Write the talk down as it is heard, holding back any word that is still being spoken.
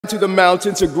into the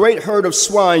mountains a great herd of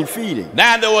swine feeding.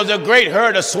 Now there was a great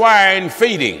herd of swine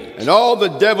feeding. And all the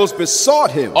devils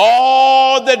besought him.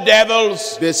 All the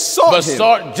devils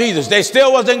besought Jesus. They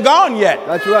still wasn't gone yet.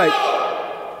 That's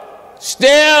right.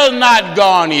 Still not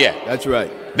gone yet. That's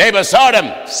right. They besought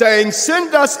him, saying,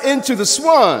 send us into the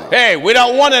swine. Hey, we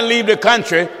don't want to leave the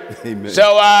country. Amen.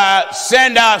 So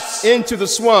send us into the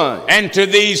swine. Into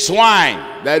these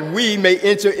swine. That we may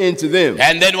enter into them.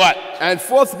 And then what? And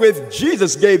forthwith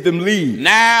Jesus gave them leave.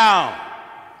 Now,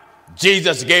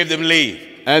 Jesus gave them leave.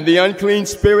 And the unclean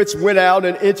spirits went out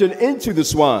and entered into the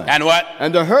swine. And what?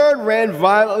 And the herd ran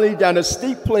violently down a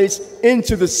steep place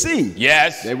into the sea.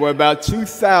 Yes. They were about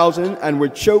 2,000 and were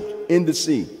choked in the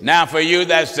sea. Now for you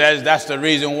that says that's the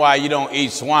reason why you don't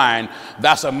eat swine,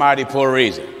 that's a mighty poor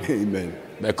reason. Amen.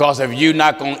 Because if you're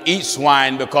not going to eat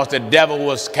swine because the devil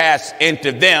was cast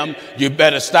into them, you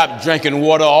better stop drinking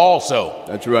water also.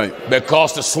 That's right.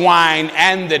 Because the swine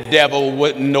and the devil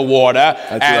went in the water.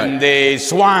 That's and right. The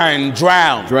swine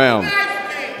drowned.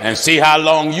 And see how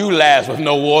long you last with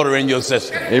no water in your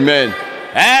system. Amen.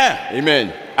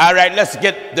 Amen. All right, let's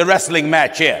get the wrestling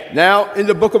match here. Now, in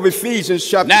the book of Ephesians,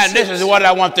 chapter 6. Now, this is what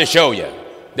I want to show you.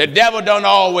 The devil don't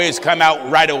always come out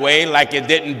right away like it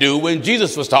didn't do when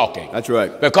Jesus was talking. That's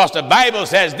right. Because the Bible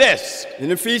says this.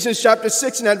 In Ephesians chapter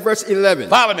 6 and at verse 11.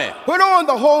 Follow me. Put on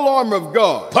the whole armor of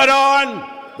God. Put on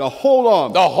the whole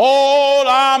armor. The whole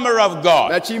armor of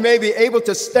God. That you may be able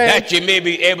to stand. That you may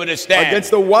be able to stand.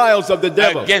 Against the wiles of the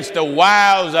devil. Against the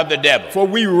wiles of the devil. For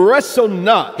we wrestle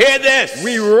not. Hear this.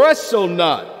 We wrestle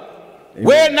not. Amen.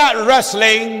 We're not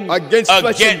wrestling against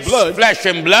flesh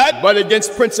and blood, but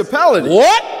against principalities.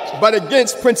 What? But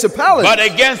against principalities. But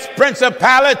against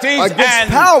principalities against and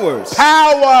powers.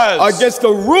 Against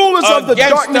the rulers of the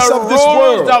darkness of this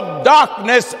world. Of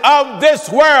darkness of this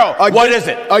world. What is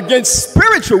it? Against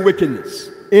spiritual wickedness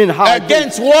in high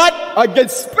Against places. What?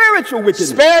 Against spiritual wickedness.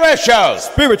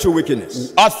 Spiritual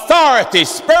wickedness. Authority,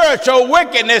 spiritual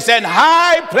wickedness in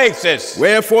high places.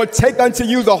 Wherefore take unto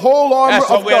you the whole armor of God.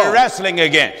 That's what we're wrestling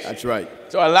against. That's right.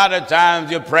 So a lot of times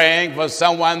you're praying for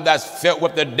someone that's filled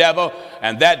with the devil,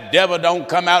 and that devil don't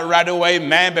come out right away,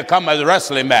 man, become a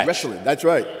wrestling match. Wrestling, that's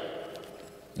right.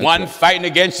 One fighting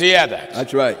against the other.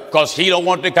 That's right. Because he don't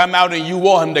want to come out and you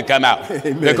want him to come out.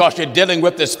 Amen. Because you're dealing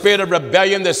with the spirit of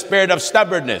rebellion, the spirit of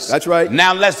stubbornness. That's right.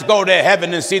 Now let's go to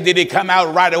heaven and see, did he come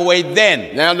out right away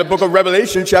then? Now in the book of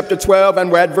Revelation, chapter 12, and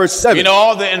we're at verse 7. You know,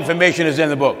 all the information is in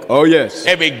the book. Oh, yes.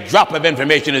 Every drop of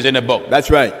information is in the book.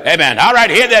 That's right. Amen. All right,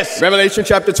 hear this. Revelation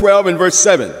chapter 12 and verse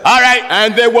 7. All right.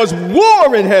 And there was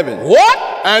war in heaven.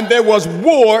 What? And there was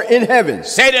war in heaven.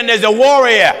 Satan is a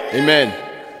warrior. Amen.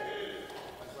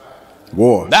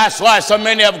 War. That's why so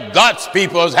many of God's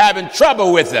people is having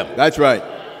trouble with them. That's right.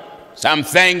 Some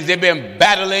things they've been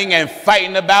battling and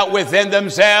fighting about within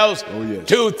themselves. Oh, yes.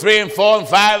 2, 3, and 4, and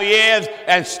 5 years,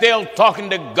 and still talking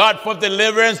to God for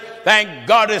deliverance. Thank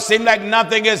God it seems like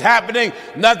nothing is happening.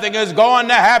 Nothing is going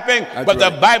to happen. That's but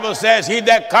right. The Bible says he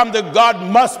that come to God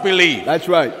must believe. That's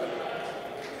right.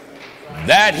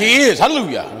 That he is.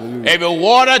 Hallelujah. A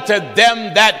rewarder to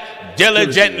them that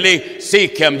diligently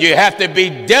seek him. You have to be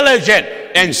diligent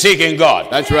in seeking God.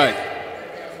 That's right.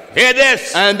 Hear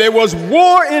this. And there was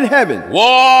war in heaven.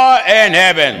 War in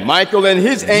heaven. Michael and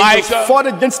his angels fought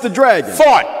against the dragon.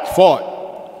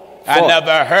 Fought. I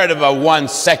never heard of a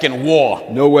 1-second war.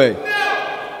 No way.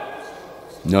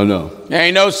 No. There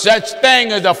ain't no such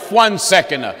thing as a 1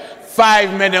 second, a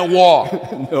 5-minute war.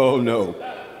 No.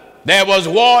 There was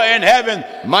war in heaven.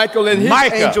 Michael and his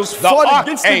angels fought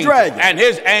against the dragon. And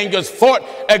his angels fought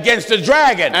against the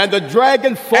dragon. And the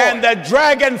dragon fought. And the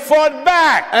dragon fought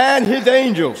back. And his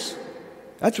angels.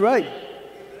 That's right.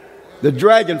 The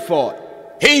dragon fought.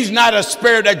 He's not a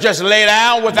spirit that just lay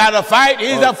down without a fight.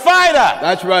 He's a fighter.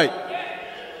 That's right.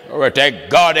 Glory to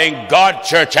God. In God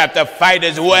church have to fight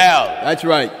as well. That's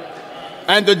right.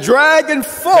 And the dragon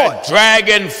fought. The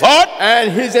dragon fought.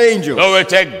 And his angels. Glory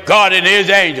to God and his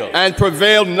angels. And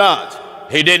prevailed not.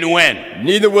 He didn't win.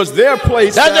 Neither was their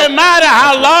place. Doesn't matter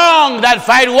how long that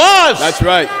fight was. That's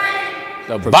right.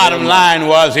 The bottom line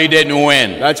was he didn't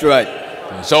win. That's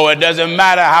right. So it doesn't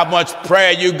matter how much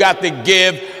prayer you got to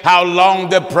give, how long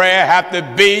the prayer have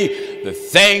to be. The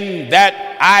thing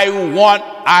that I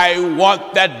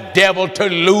want that devil to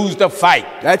lose the fight.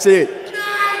 That's it.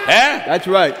 That's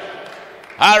right.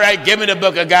 All right, give me the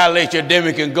book of Galatians, then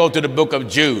we can go to the book of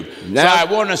Jude. Now, so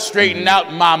I want to straighten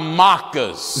out my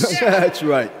mockers. That's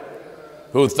right.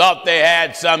 Who thought they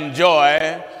had some joy.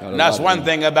 And that's one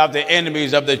thing about the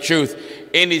enemies of the truth.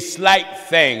 any slight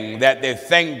thing that they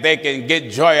think they can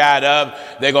get joy out of,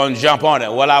 they're going to jump on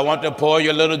it. Well, I want to pull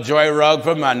your little joy rug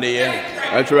from under you.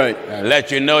 That's right. And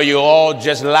let you know you all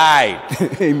just lied.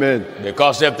 Amen.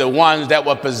 Because if the ones that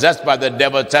were possessed by the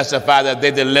devil testify that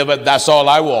they delivered, that's all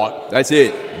I want. That's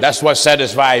it. That's what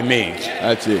satisfies me.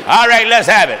 That's it. All right, let's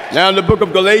have it. Now in the book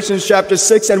of Galatians chapter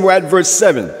 6, and we're at verse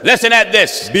 7. Listen at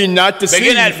this. Be not deceived.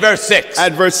 Begin at verse 6.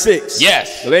 At verse 6.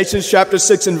 Yes. Galatians chapter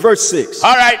 6 and verse 6.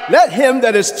 All right. Let him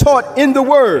that is taught in the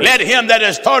word. Let him that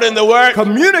is taught in the word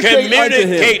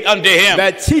communicate unto him.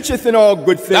 That teacheth in all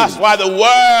good things. That's why the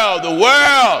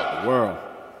world.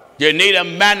 You need a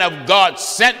man of God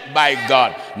sent by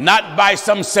God, not by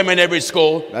some seminary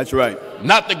school. That's right.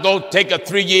 Not to go take a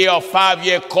 3-year or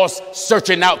 5-year course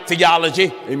searching out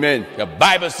theology. Amen. The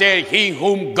Bible said, he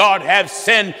whom God hath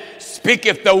sent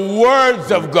speaketh the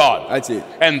words of God. That's it.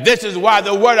 And this is why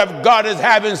the word of God is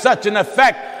having such an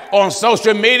effect on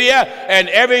social media and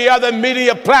every other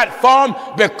media platform,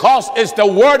 because it's the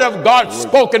word of God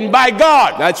spoken by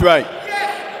God. That's right.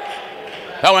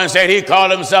 Someone said he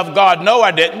called himself God. No,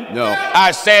 I didn't. No. I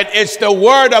said it's the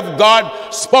word of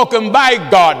God spoken by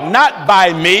God, not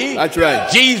by me. That's right.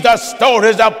 Jesus told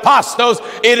his apostles,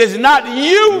 it is not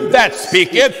you that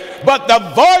speaketh, but the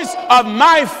voice of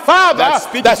my Father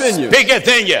that speaketh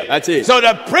in you. That's it. So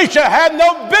the preacher had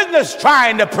no business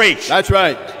trying to preach. That's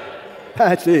right.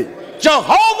 That's it.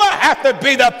 Jehovah hath to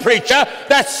be the preacher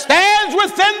that stands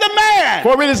within the man.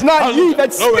 For it is not ye that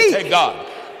Glory speak. to God.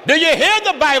 Do you hear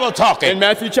the Bible talking? In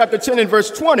Matthew chapter 10 and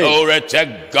verse 20. Glory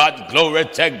to God, glory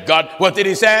to God. What did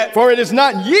he say? For it is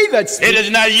not ye that speak. It is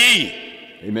not ye.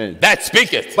 Amen. That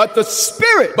speaketh. But the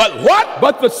Spirit. But what?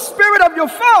 But the Spirit of your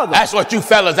Father. That's what you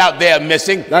fellas out there are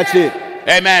missing. That's it.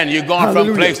 Amen. You're going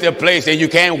from place to place and you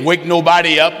can't wake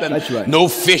nobody up. And that's right. No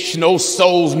fish, no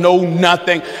souls, no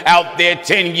nothing. Out there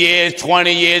 10 years,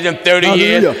 20 years, and 30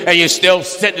 years. And you're still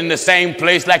sitting in the same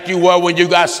place like you were when you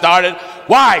got started.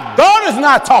 Why? God is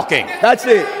not talking. That's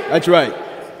it. That's right.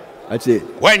 That's it.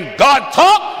 When God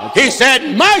talked, he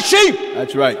said, my sheep.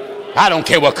 That's right. I don't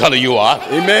care what color you are.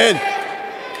 Amen.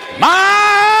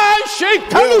 My sheep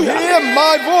will hear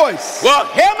my voice. Will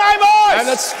hear my voice. And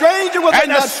a stranger will they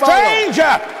not follow. And a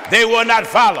stranger they will not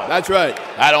follow. That's right.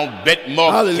 I don't bit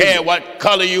more care what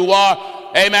color you are.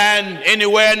 Amen.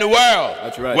 Anywhere in the world.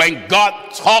 That's right. When God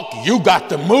talk, you got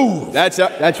to move. That's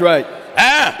right.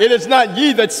 It is not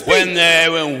ye that speak.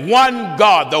 When one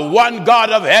God, the one God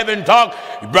of heaven talk,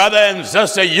 brother and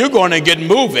sister, you're going to get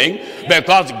moving,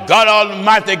 because God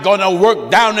Almighty going to work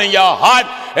down in your heart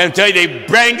until they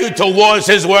bring you towards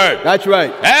his word. That's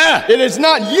right. It is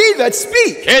not ye that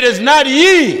speak. It is not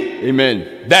ye.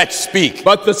 Amen. That speak.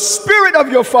 But the Spirit of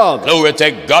your Father. Glory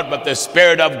to God. But the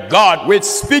Spirit of God, which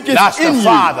speaketh that's in the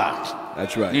Father.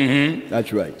 That's right. Mm-hmm.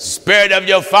 That's right. Spirit of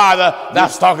your Father,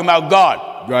 that's talking about God.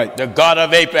 Right. The God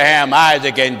of Abraham,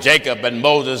 Isaac, and Jacob, and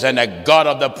Moses, and the God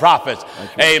of the prophets.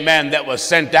 Right. Amen. That was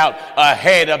sent out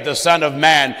ahead of the Son of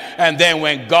Man. And then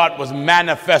when God was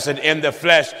manifested in the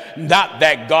flesh, not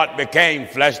that God became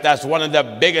flesh. That's one of the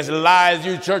biggest lies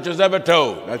you churches ever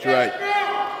told. That's right.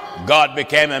 God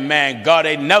became a man. God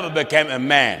ain't never became a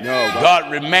man. No,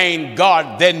 God remained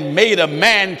God, then made a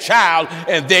man child,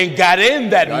 and then got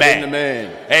in that man. In the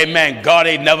man. Amen. God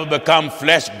ain't never become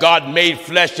flesh. God made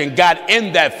flesh and got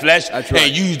in that flesh. That's right.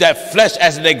 And used that flesh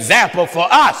as an example for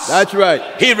us. That's right.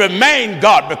 He remained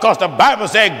God, because the Bible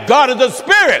said God is a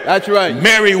spirit. That's right.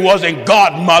 Mary wasn't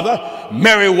godmother.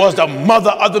 Mary was the mother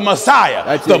of the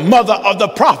Messiah, mother of the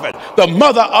prophet, the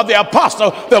mother of the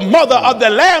apostle, the mother of the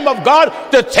Lamb of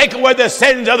God to take away the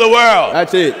sins of the world.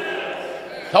 That's it.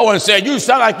 Someone said, you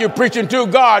sound like you're preaching to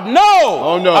God. No.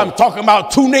 Oh, no. I'm talking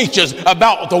about two natures,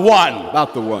 about the one.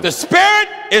 About the one. The spirit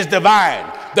is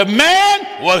divine. The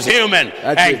man was human.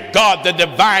 And God, the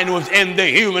divine, was in the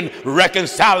human,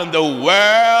 reconciling the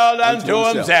world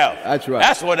unto himself. That's right.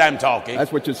 That's what I'm talking.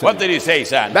 That's what you're saying. What did he say,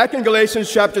 son? Back in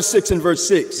Galatians chapter 6 and verse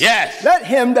 6. Yes. Let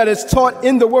him that is taught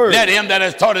in the word. Let him that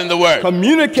is taught in the word.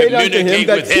 Communicate unto him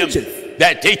that teacheth.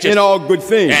 That teacheth. In all good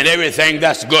things. And everything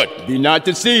that's good. Be not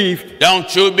deceived.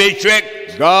 Don't you be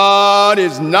tricked. God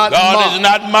is not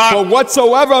mocked. For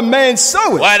whatsoever a man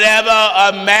soweth, whatever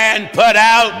a man put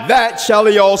out, that shall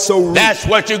he also reap. That's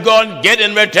what you're going to get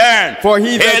in return. For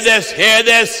he hear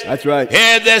this. That's right.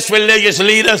 Hear this, religious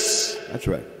leaders. That's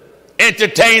right.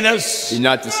 Entertainers. Be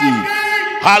not deceived.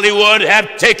 Hollywood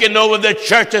have taken over the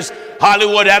churches.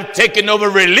 Hollywood have taken over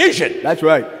religion. That's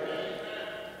right.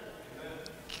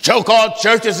 So-called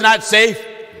church is not safe.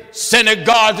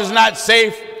 Synagogues is not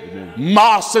safe. Amen.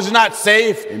 Mosque is not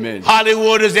safe. Amen.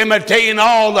 Hollywood is imitating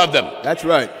all of them. That's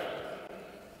right.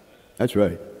 That's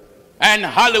right. And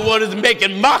Hollywood is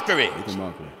making mockery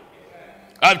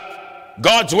of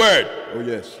God's word. Oh,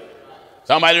 yes.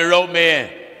 Somebody wrote me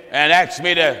and asked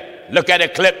me to look at a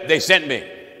clip they sent me.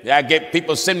 I get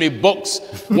people send me books,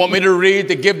 want me to read,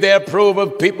 to give their approval.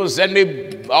 People send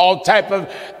me all type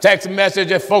of text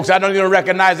messages. Folks, I don't even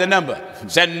recognize the number.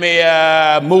 Send me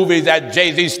movies that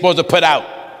Jay-Z's supposed to put out.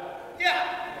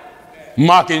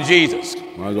 Mocking Jesus.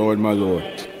 My Lord, my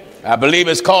Lord. I believe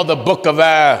it's called the Book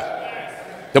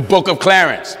of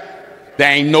Clarence.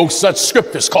 There ain't no such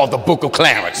scriptures called the Book of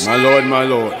Clarence. My Lord, my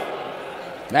Lord.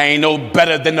 There ain't no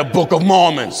better than the Book of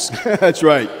Mormons. That's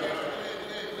right.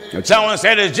 Someone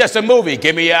said it's just a movie.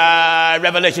 Give me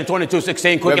Revelation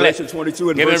 22:16 quickly. Revelation 22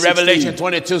 and Give me verse Revelation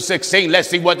 16. 22:16. Let's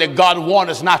see what the God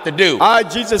wants us not to do. I,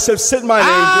 Jesus, have sent mine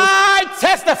angel. I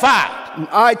testify.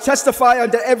 I testify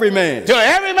unto every man. To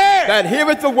every man. That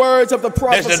heareth the words of the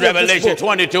prophecy. This is Revelation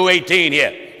 22:18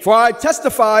 here. For I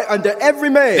testify unto every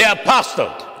man. The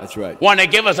apostle. That's right. Want to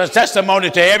give us a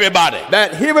testimony to everybody.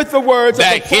 That heareth the words of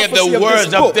the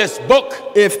prophecy of this book.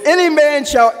 If any man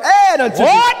shall add unto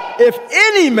what? If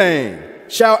any man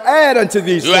shall add unto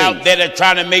these you things. Out there that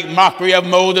trying to make mockery of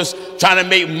Moses, trying to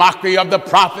make mockery of the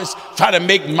prophets, trying to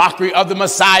make mockery of the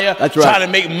Messiah, That's right. Trying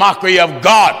to make mockery of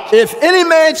God. If any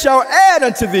man shall add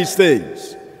unto these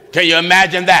things. Can you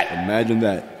imagine that? Imagine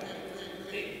that.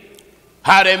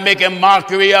 How they make a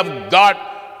mockery of God.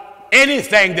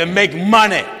 Anything to make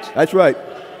money. That's right.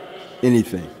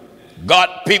 Anything. God,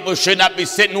 people should not be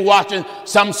sitting watching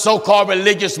some so-called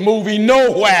religious movie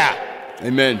nowhere.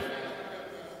 Amen.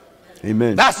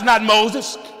 Amen. That's not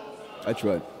Moses. That's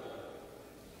right.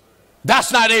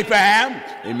 That's not Abraham.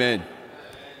 Amen.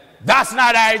 That's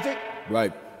not Isaac.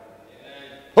 Right.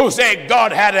 Who said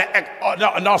God had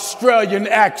an Australian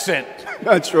accent.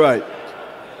 That's right.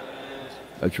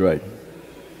 That's right.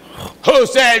 Who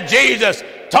said Jesus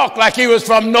talked like he was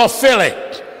from North Philly.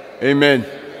 Amen.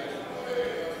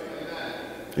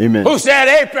 Amen. Who said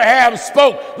Abraham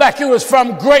spoke like he was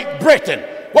from Great Britain.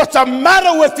 What's the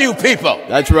matter with you people?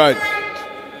 That's right.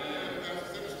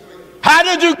 How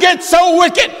did you get so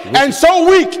wicked and so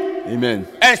weak? Amen.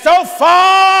 And so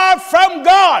far from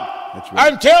God? That's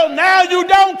right. Until now you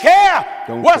don't care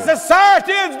what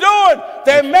society is doing.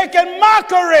 They're making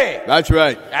mockery. That's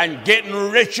right. And getting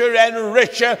richer and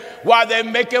richer while they're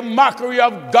making mockery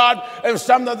of God. And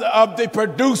some of the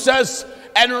producers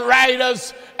and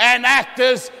writers and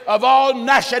actors of all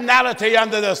nationality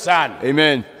under the sun.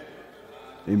 Amen.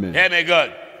 Amen. Hear me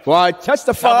good. For I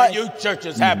testify. Some of you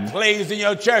churches have plays in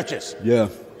your churches. Yeah.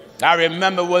 I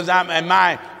remember I'm in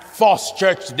my false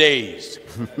church days.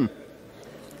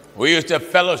 We used to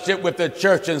fellowship with the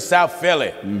church in South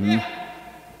Philly.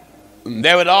 Mm-hmm.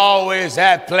 They would always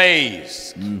have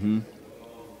plays. Mm-hmm.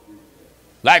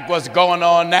 Like what's going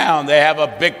on now. They have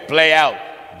a big play out.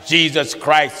 Jesus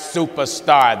Christ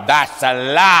Superstar. That's a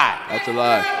lie. That's a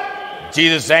lie.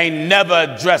 Jesus ain't never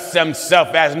addressed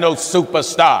himself as no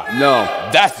superstar. No.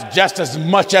 That's just as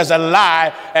much as a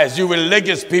lie as you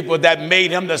religious people that made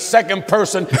him the second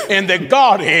person in the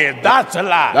Godhead. That's a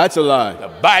lie. That's a lie. The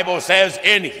Bible says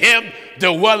in him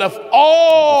dwelleth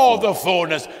all the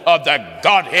fullness of the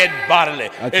Godhead bodily.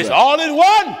 It's right. All in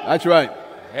one. That's right.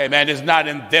 Hey, man, it's not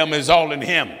in them, it's all in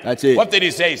him. That's it. What did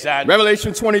he say, son?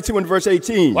 Revelation 22 and verse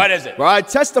 18. What is it? For I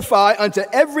testify unto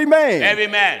every man. Every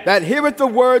man. That heareth the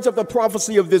words of the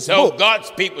prophecy of this book. So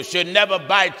God's people should never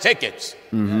buy tickets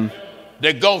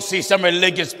to go see some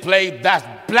religious play. That's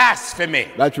blasphemy.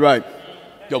 That's right.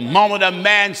 The moment a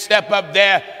man step up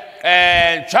there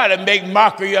and try to make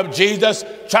mockery of Jesus,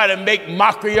 try to make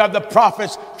mockery of the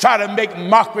prophets, try to make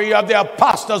mockery of the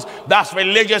apostles, that's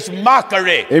religious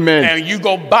mockery. Amen. And you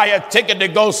go buy a ticket to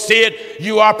go see it,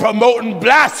 you are promoting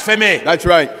blasphemy. That's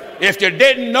right. If you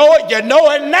didn't know it, you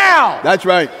know it now. That's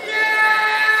right.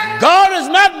 God is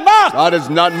not mocked. God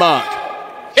is not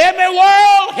mocked. Hear me,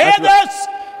 world, hear this.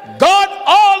 God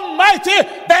Almighty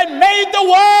that made the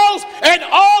worlds and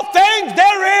all things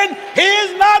therein, he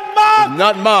is not mocked.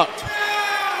 Not mocked.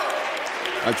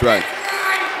 That's right.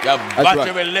 You bunch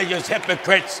of religious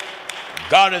hypocrites.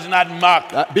 God is not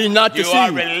mocked. Be not deceived. You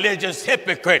are religious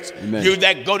hypocrites. Amen. You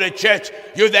that go to church,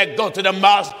 you that go to the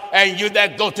mosque, and you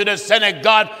that go to the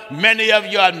synagogue, many of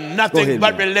you are nothing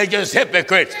but religious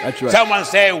hypocrites. That's right. Someone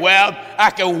say, well, I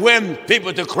can win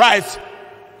people to Christ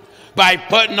by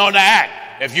putting on an act.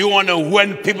 If you want to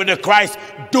win people to Christ,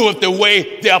 do it the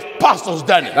way the apostles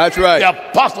done it. That's right. The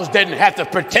apostles didn't have to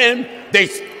pretend. They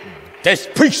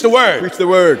preached the word. Preach the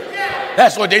word.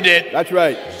 That's what they did. That's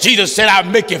right. Jesus said, I'll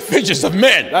make you fishers of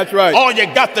men. That's right. All you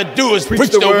got to do is preach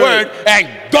the word, and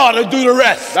God will do the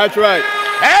rest. That's right.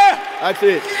 Eh? That's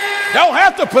it. Don't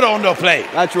have to put on no play.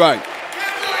 That's right.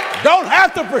 Don't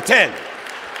have to pretend.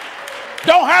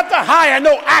 Don't have to hire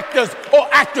no actors or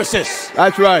actresses.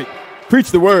 That's right.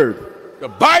 Preach the word. The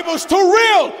Bible's too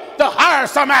real to hire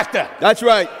some actor. That's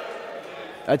right.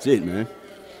 That's it, man.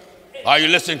 Are you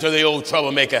listening to the old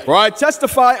troublemaker? For I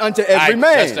testify unto every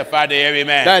man. I testify to every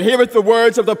man. That heareth the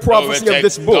words of the prophecy of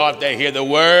this book. God, they hear the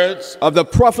words. Of the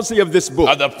prophecy of this book.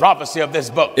 Of the prophecy of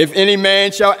this book. If any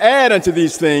man shall add unto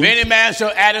these things. If any man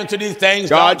shall add unto these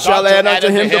things. God shall add unto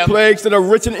him the plagues that are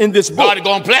written in this book. God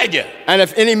gonna plague you. And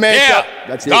if any man shall.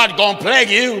 That's it. God gonna plague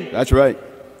you. That's right.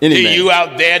 Any man. You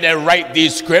out there that write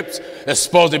these scripts that's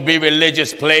supposed to be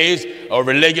religious plays or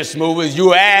religious movies,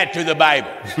 you add to the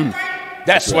Bible.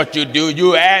 That's what you do.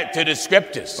 You add to the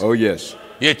scriptures. Oh, yes.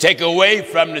 You take away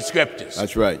from the scriptures.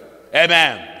 That's right.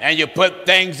 Amen. And you put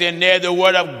things in there the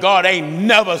word of God ain't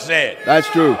never said. That's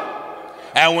true.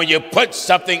 And when you put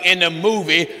something in the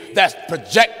movie that's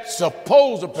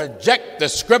supposed to project the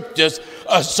scriptures,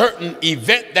 a certain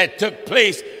event that took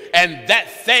place, and that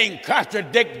thing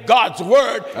contradict God's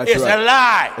word, it's a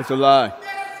lie. It's a lie.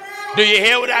 Do you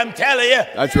hear what I'm telling you?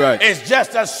 That's right. It's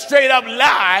just a straight up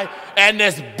lie, and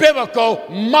it's biblical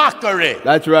mockery.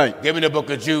 That's right. Give me the book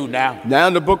of Jude now. Now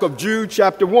in the book of Jude,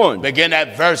 chapter 1. Begin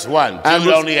at verse 1.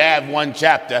 Jude only have one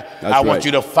chapter. I want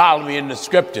you to follow me in the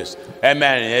scriptures.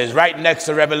 Amen. It's right next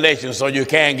to Revelation, so you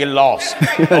can't get lost.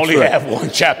 Only have one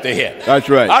chapter here. That's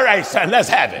right. All right, son, let's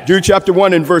have it. Jude chapter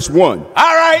 1 and verse 1. All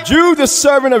right. Jude, the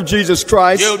servant of Jesus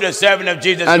Christ. Jude, the servant of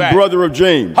Jesus Christ. And brother of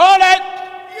James. Hold it.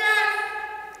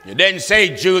 You didn't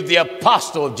say Jude, the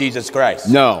apostle of Jesus Christ.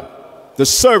 No, the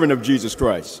servant of Jesus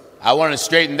Christ. I want to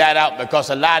straighten that out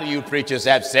because a lot of you preachers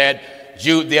have said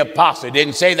Jude, the apostle. It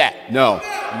didn't say that. No.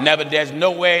 Never. There's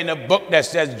nowhere in the book that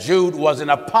says Jude was an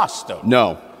apostle.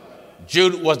 No.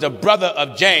 Jude was the brother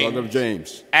of James. Brother of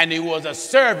James. And he was a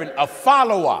servant, a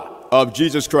follower. Of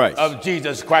Jesus Christ. Of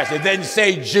Jesus Christ. It didn't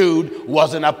say Jude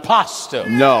was an apostle.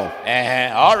 No.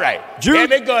 All right. Jude,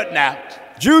 hear me good now.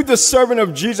 Jude, the servant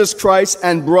of Jesus Christ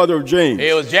and brother of James.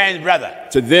 He was James' brother.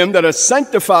 To them that are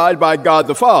sanctified by God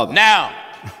the Father. Now,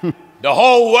 the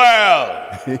whole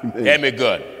world, hear me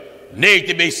good, need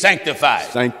to be sanctified.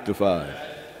 Sanctified.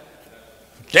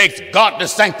 Takes God to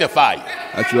sanctify you.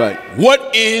 That's right.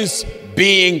 What is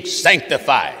being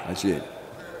sanctified? That's it.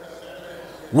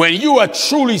 When you are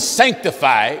truly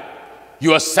sanctified,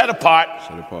 you are set apart,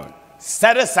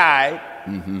 set aside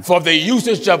for the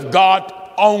usage of God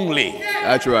only.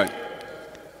 That's right.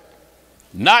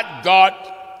 Not God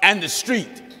and the street.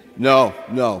 No,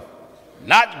 no.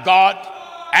 Not God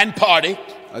and party.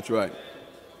 That's right.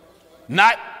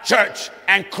 Not church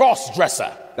and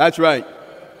cross-dresser. That's right.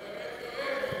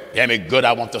 Hear me good,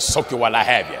 I want to soak you while I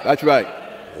have you. That's right.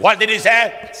 What did he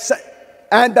say?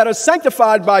 And that are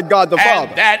sanctified by God the Father.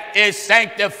 And that is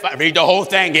sanctified. Read the whole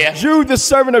thing here. Jude, the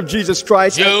servant of Jesus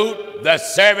Christ. Jude, the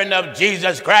servant of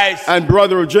Jesus Christ. And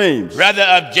brother of James. Brother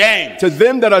of James. To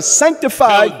them that are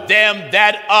sanctified. To them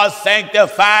that are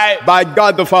sanctified. By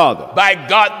God the Father. By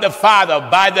God the Father.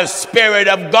 By the Spirit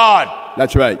of God.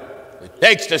 That's right. It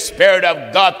takes the Spirit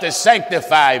of God to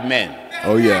sanctify men.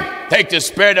 Oh, yeah. Take the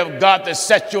Spirit of God to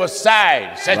set you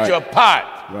aside, set you apart.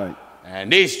 Right.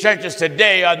 And these churches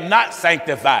today are not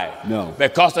sanctified. No.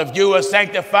 Because if you were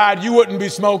sanctified, you wouldn't be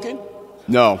smoking.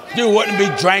 No. You wouldn't be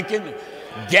drinking,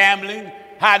 gambling.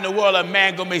 How in the world a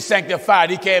man gonna be sanctified?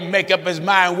 He can't make up his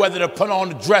mind whether to put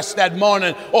on a dress that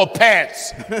morning or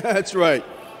pants. That's right.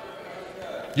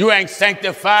 You ain't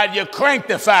sanctified, you're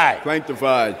cranktified.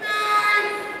 Cranktified.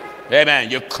 Amen.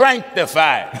 You're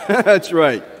cranktified. That's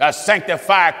right. A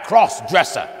sanctified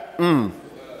cross-dresser.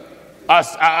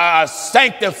 A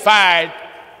sanctified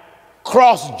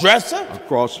cross-dresser? A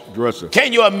cross-dresser.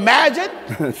 Can you imagine?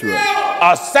 That's right.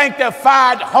 A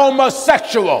sanctified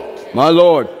homosexual. My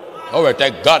Lord. Glory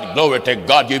to God, glory to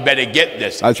God. You better get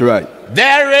this. That's right.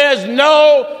 There is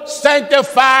no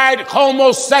sanctified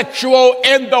homosexual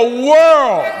in the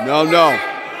world. No, no.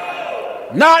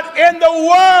 Not in the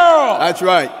world. That's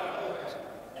right.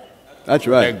 That's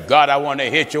right. Thank God, I want to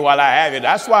hit you while I have it.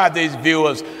 That's why these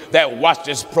viewers that watch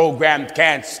this program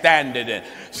can't stand it and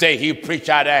say he preach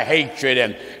out of hatred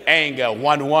and anger.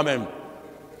 One woman,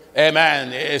 amen,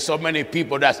 there's so many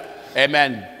people that's,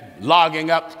 amen,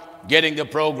 logging up, getting the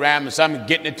program, and some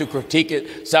getting it to critique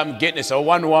it, some getting it. So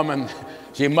one woman,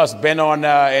 she must have been on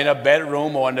in a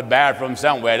bedroom or in the bathroom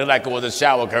somewhere. It looked like it was a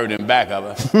shower curtain back of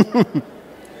her.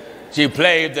 She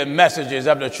played the messages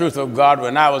of the truth of God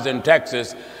when I was in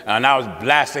Texas, and I was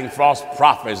blasting false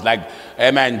prophets like,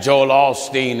 amen, Joel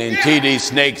Osteen and T.D.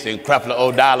 Snakes and Creflo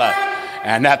O'Donnell.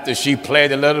 And after she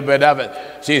played a little bit of it,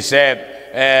 she said,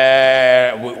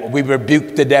 we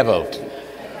rebuked the devil.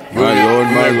 My Lord,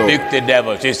 my Lord. Rebuke the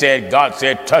devil. She said, God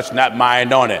said, touch not my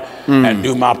anointed and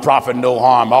do my prophet no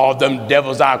harm. All them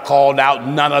devils I called out,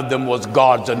 none of them was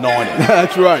God's anointed.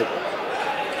 That's right.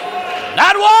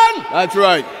 Not one. That's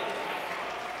right.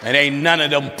 And ain't none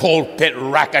of them pulpit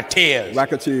racketeers.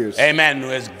 Racketeers. Amen. Who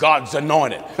is God's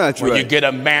anointed. That's when right. you get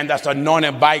a man that's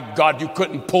anointed by God, you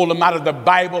couldn't pull him out of the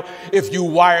Bible if you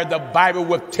wired the Bible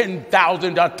with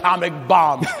 10,000 atomic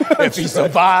bombs. If he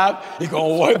survived, he's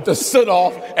going to wipe the soot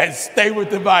off and stay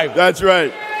with the Bible. That's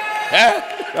right.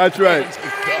 That's right.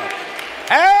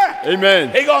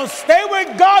 Amen. He's going to stay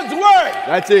with God's word.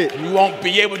 That's it. You won't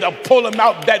be able to pull him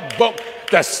out that book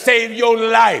to save your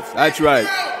life. That's right.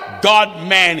 God,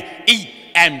 man, eat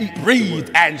and breathe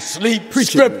and sleep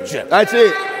scripture. That's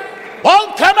it.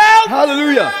 Won't come out.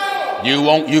 Hallelujah.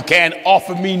 You can't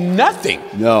offer me nothing.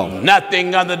 No.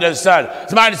 Nothing under the sun.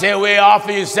 Somebody say, we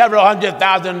offer you several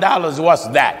 $100,000. What's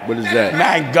that? What is that?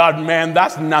 Man, God, man,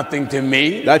 that's nothing to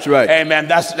me. That's right. Hey, man,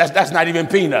 that's not even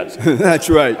peanuts. That's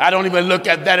right. I don't even look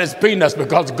at that as peanuts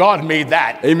because God made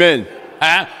that. Amen.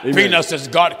 Huh? Amen. Peanuts is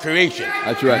God's creation.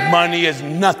 That's right. Money is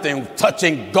nothing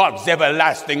touching God's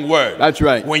everlasting word. That's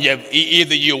right. When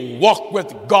either you walk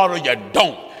with God or you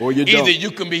don't. Or you don't. Either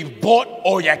you can be bought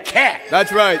or you can't.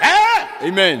 That's right. Huh?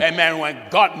 Amen. Amen. When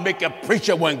God make a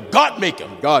preacher, when God make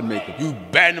him, God make it. you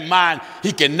bear in mind,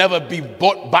 he can never be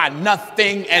bought by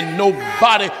nothing and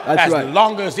nobody That's as right.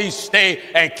 long as he stay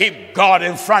and keep God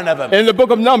in front of him. In the book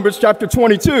of Numbers, chapter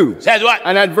 22, Says what?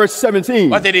 and at verse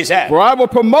 17. What did he say? For I will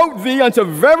promote thee unto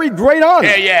very great honor.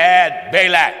 Here you had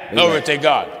Balak. Glory to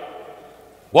God.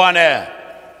 One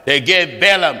they gave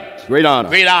Balaam Great honor.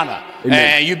 great honor.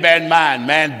 Amen. And you bear in mind,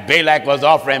 man, Balak was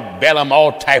offering Balaam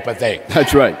all type of things.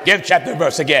 That's right. Give chapter and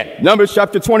verse again. Numbers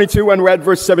chapter 22, and we're at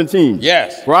verse 17.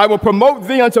 Yes. For I will promote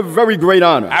thee unto very great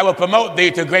honor. I will promote thee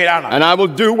to great honor. And I will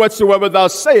do whatsoever thou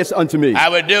sayest unto me. I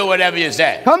will do whatever you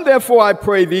say. Come therefore, I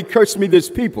pray thee, curse me this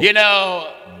people. You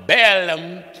know,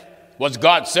 Balaam was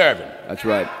God's servant. That's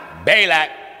right. Balak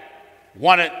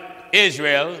wanted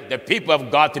Israel, the people of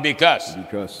God, to be cursed. Be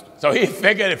cursed. So he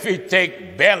figured if he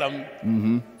take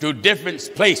Balaam to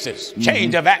different places,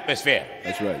 change of atmosphere,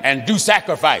 That's right. and do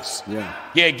sacrifice, Yeah.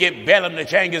 he'll get Balaam to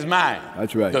change his mind.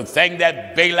 That's right. The thing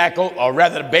that Balak, or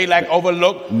rather Balak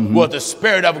overlooked, was the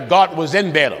Spirit of God was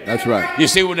in Balaam. That's right. You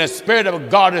see, when the Spirit of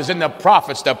God is in the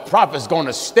prophet's going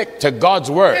to stick to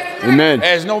God's word. Amen.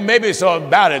 There's no maybe so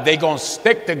about it. They're going to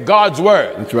stick to God's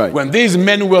word. That's right. When these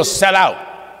men will sell out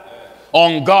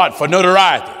on God for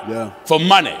notoriety, Yeah. for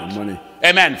money, money.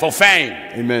 amen, for fame,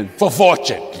 Amen. for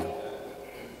fortune,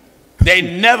 they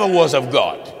never was of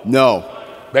God. No.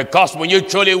 Because when you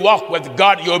truly walk with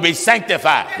God, you'll be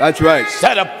sanctified. That's right.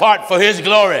 Set apart for his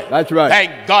glory. That's right.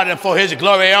 Thank God and for his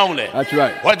glory only. That's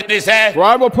right. What did he say? For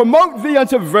I will promote thee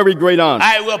unto very great honor.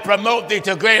 I will promote thee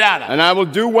to great honor. And I will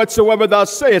do whatsoever thou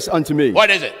sayest unto me. What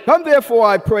is it? Come therefore,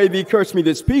 I pray thee, curse me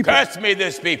this people. Curse me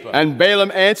this people. And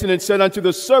Balaam answered and said unto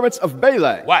the servants of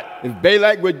Balak. What? If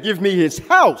Balak would give me his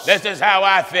house. This is how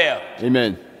I feel.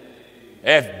 Amen.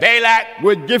 If Balak,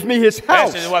 Would give me his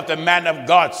house. this is what the man of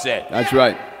God said. That's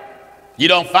right. You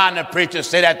don't find the preacher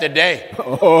say that today.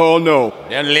 Oh, no.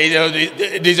 Then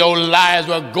these old liars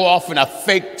will go off in a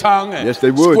fake tongue and Yes, they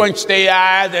would. squinch their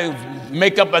eyes and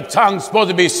make up a tongue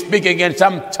supposed to be speaking in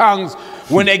some tongues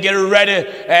when they get ready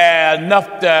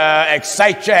enough to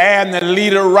excite your hand and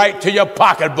lead it right to your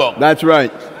pocketbook. That's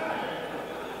right.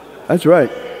 That's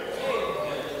right.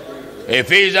 If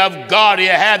he's of God,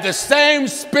 he'll have the same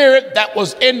spirit that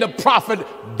was in the prophet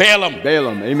Balaam.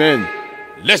 Balaam. Amen.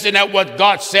 Listen at what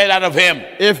God said out of him.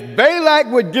 If Balak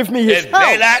would give me his If house.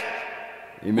 Balak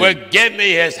Amen. would give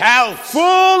me his house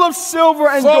Full of silver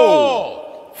and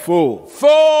gold. Full.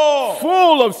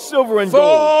 Full of silver and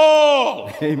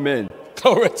gold. Amen.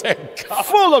 Glory to God.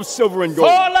 Full of silver and gold.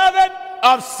 Full of it,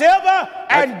 of silver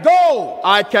and gold.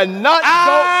 I cannot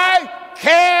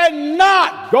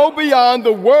go beyond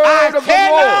the word of the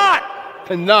Lord.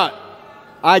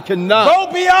 I cannot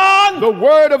Go beyond the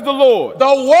word of the Lord. the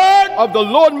word Of the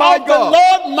Lord my of God. the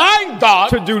Lord my God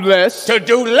To do less to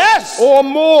do less or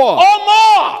more. or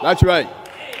more. That's right.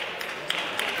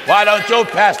 Why don't your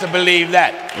pastor believe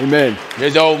that? Amen.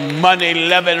 This old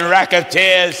money-loving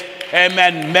racketeers,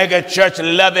 amen, mega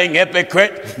church-loving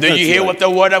hypocrite. Do That's you hear right. what the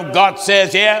word of God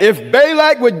says here? If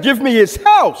Balak would give me his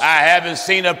house. I haven't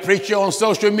seen a preacher on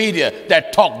social media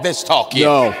that talk this talk here.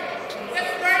 No,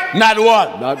 Not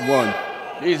one. not one.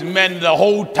 These men, the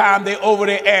whole time they over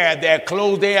the air, they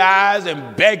close their eyes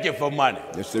and beg you for money.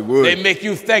 Yes, they would. They make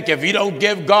you think if you don't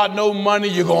give God no money,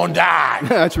 you're going to die.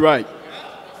 That's right.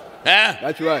 Huh?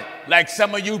 That's right. Like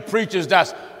some of you preachers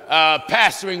that's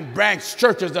pastoring branch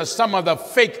churches or some of the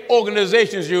fake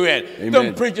organizations you're in. Amen.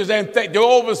 Them preachers the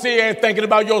overseer ain't thinking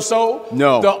about your soul.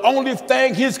 No. The only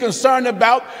thing he's concerned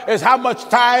about is how much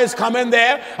tithes come in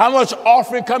there, how much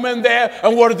offering come in there,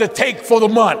 and what does it take for the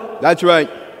month. That's right.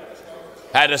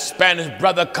 Had a Spanish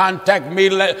brother contact me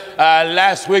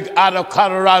last week out of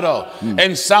Colorado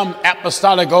in some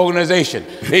apostolic organization.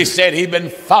 He said he'd been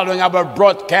following our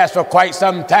broadcast for quite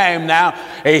some time now.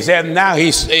 He said now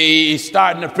he's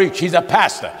starting to preach. He's a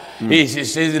pastor.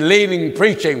 He's leading,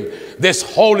 preaching this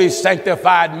holy,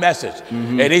 sanctified message.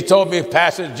 And he told me,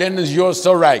 Pastor Jennings, you're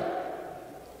so right.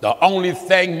 The only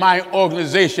thing my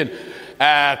organization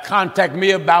contact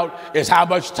me about is how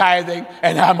much tithing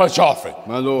and how much offering.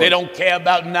 My Lord. They don't care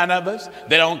about none of us.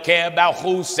 They don't care about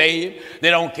who's saved. They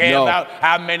don't care about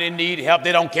how many need help.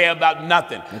 They don't care about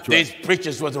nothing. Right. These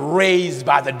preachers was raised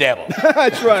by the devil.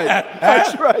 That's right.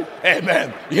 That's right.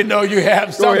 Amen. You know, you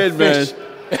have some fish.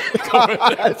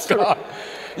 That's right.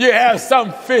 You have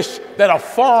some fish that are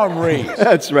farm raised.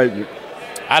 That's right.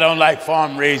 I don't like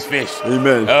farm raised fish.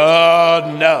 Amen.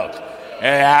 Oh, no.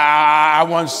 I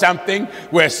want something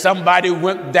where somebody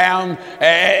went down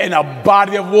in a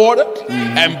body of water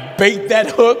and bait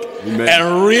that hook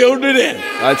and reeled it in.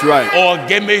 That's right. Or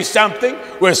give me something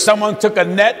where someone took a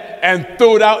net and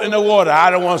threw it out in the water. I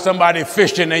don't want somebody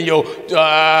fishing in your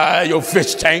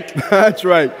fish tank. That's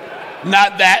right.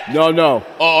 Not that. No, no.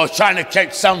 Or trying to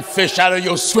catch some fish out of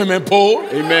your swimming pool.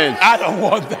 Amen. I don't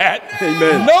want that.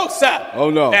 Amen. No, sir. Oh,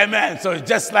 no. Amen. So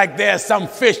just like there's some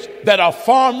fish that are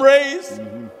farm raised,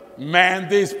 man,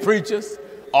 these preachers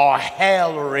are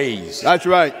hell raised. That's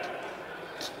right.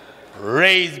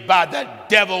 Raised by the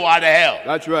devil out of hell.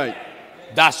 That's right.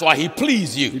 That's why he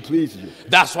pleased you. He pleases you.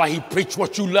 That's why he preached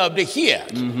what you love to hear.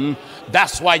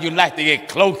 That's why you like to get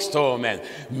close to him and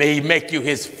may make you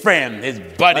his friend, his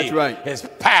buddy, That's right. his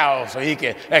pal, so he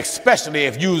can, especially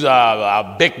if you're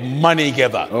a big money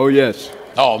giver. Oh, yes.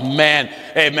 Oh, man.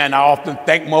 Hey, man, I often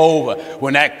think moreover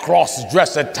when that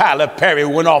cross-dresser Tyler Perry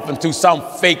went off into some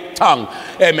fake tongue.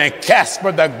 Hey, man,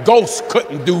 Casper the Ghost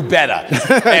couldn't do better.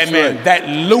 Hey, man, right. that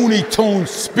Looney Tune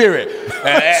spirit.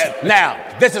 Now,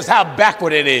 this is how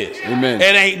backward it is. Amen.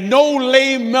 It ain't no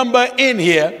lay member in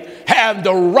here have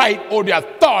the right or the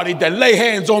authority to lay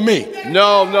hands on me.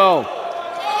 No, no.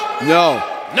 No.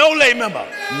 No lay member.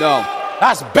 No.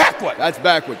 That's backward. That's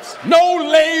backwards. No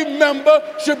lay member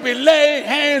should be laying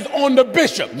hands on the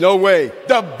bishop. No way.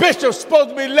 The bishop's supposed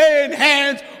to be laying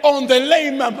hands on the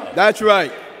lay member. That's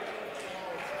right.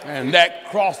 And that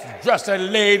cross-dresser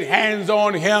laid hands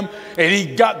on him, and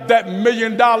he got that $1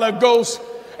 million ghost.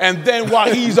 And then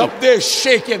while he's up there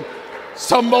shaking,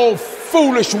 some old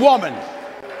foolish woman,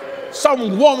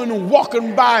 some woman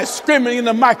walking by screaming in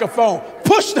the microphone,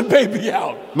 push the baby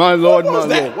out. My Lord, my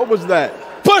Lord. What was that?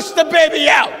 Push the baby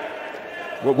out.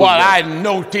 What was Well, that? I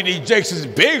know T.D. Jakes is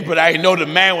big, but I didn't know the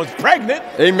man was pregnant.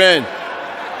 Amen.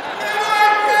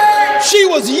 She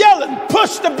was yelling,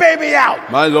 push the baby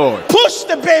out. My Lord. Push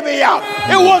the baby out.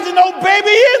 There wasn't no baby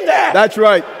in there. That's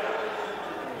right.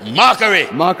 Mockery.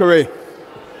 Mockery.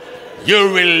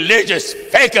 You religious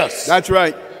fakers. That's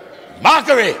right.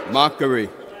 Mockery. Mockery.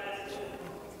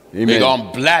 Amen. We're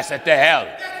going to blast it to hell.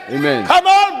 Amen. Come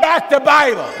on back to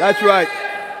Bible. That's right.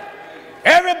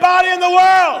 Everybody in the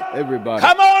world. Everybody.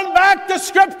 Come on back to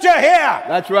scripture here.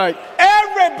 That's right.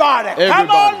 Everybody. Come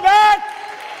on back.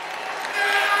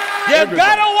 You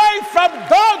got away from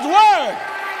God's word.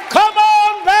 Come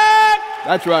on back.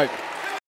 That's right.